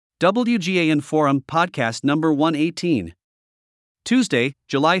WGAN Forum Podcast Number 118. Tuesday,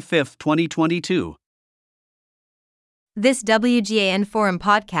 July 5, 2022. This WGAN Forum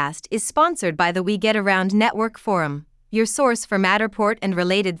podcast is sponsored by the We Get Around Network Forum, your source for Matterport and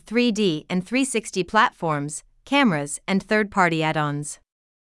related 3D and 360 platforms, cameras, and third-party add-ons.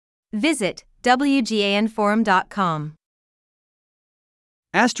 Visit WGANforum.com.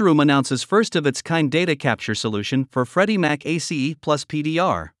 Asteroom announces first-of-its-kind data capture solution for Freddie Mac ACE plus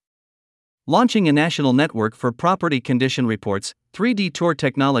PDR. Launching a national network for property condition reports, 3D Tour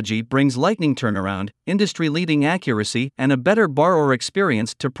technology brings lightning turnaround, industry-leading accuracy, and a better borrower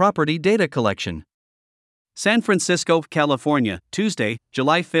experience to property data collection. San Francisco, California, Tuesday,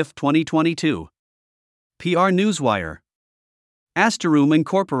 July 5, 2022. PR Newswire. Asteroom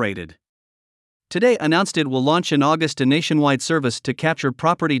Incorporated. Today announced it will launch in August a nationwide service to capture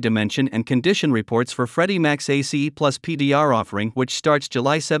property dimension and condition reports for Freddie Mac's ACE plus PDR offering, which starts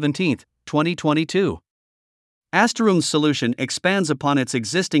July 17, 2022. Asteroom's solution expands upon its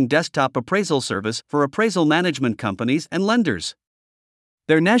existing desktop appraisal service for appraisal management companies and lenders.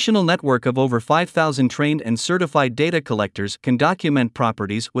 Their national network of over 5,000 trained and certified data collectors can document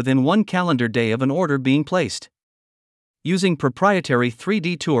properties within one calendar day of an order being placed. Using proprietary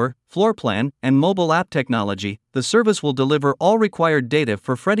 3D Tour, floor plan, and mobile app technology, the service will deliver all required data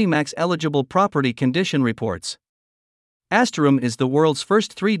for Freddie Mac's eligible property condition reports. Asteroom is the world's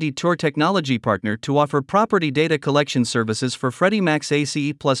first 3D Tour technology partner to offer property data collection services for Freddie Mac's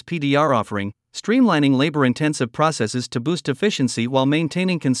ACE plus PDR offering, streamlining labor-intensive processes to boost efficiency while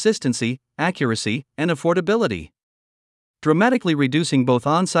maintaining consistency, accuracy, and affordability. Dramatically reducing both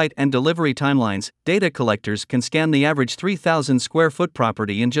on-site and delivery timelines, data collectors can scan the average 3,000 square foot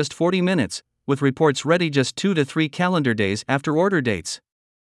property in just 40 minutes, with reports ready just 2 to 3 calendar days after order dates.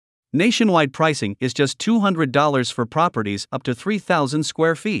 Nationwide pricing is just $200 for properties up to 3,000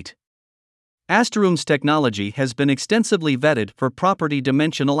 square feet. Asteroom's technology has been extensively vetted for property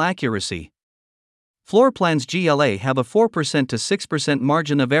dimensional accuracy. Floor plans GLA have a 4% to 6%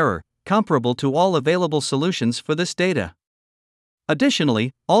 margin of error, comparable to all available solutions for this data.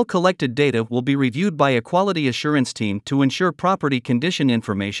 Additionally, all collected data will be reviewed by a quality assurance team to ensure property condition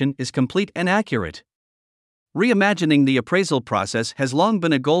information is complete and accurate. Reimagining the appraisal process has long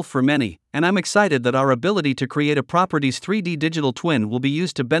been a goal for many, and I'm excited that our ability to create a property's 3D digital twin will be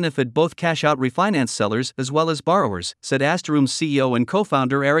used to benefit both cash-out refinance sellers as well as borrowers, said Asteroom's CEO and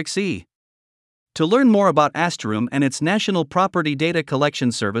co-founder Eric C. To learn more about Asteroom and its national property data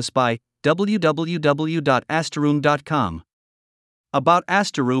collection service by www.asteroom.com. About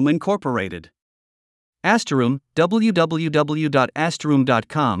Asteroom Incorporated. Asteroom,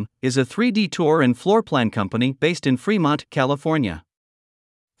 www.asteroom.com, is a 3D tour and floor plan company based in Fremont, California.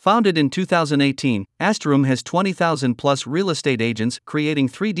 Founded in 2018, Asteroom has 20,000 plus real estate agents creating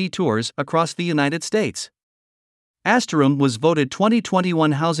 3D tours across the United States. Asteroom was voted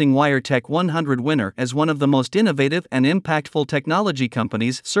 2021 Housing Wire Tech 100 winner as one of the most innovative and impactful technology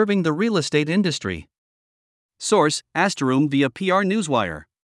companies serving the real estate industry. Source: Asteroom via PR Newswire.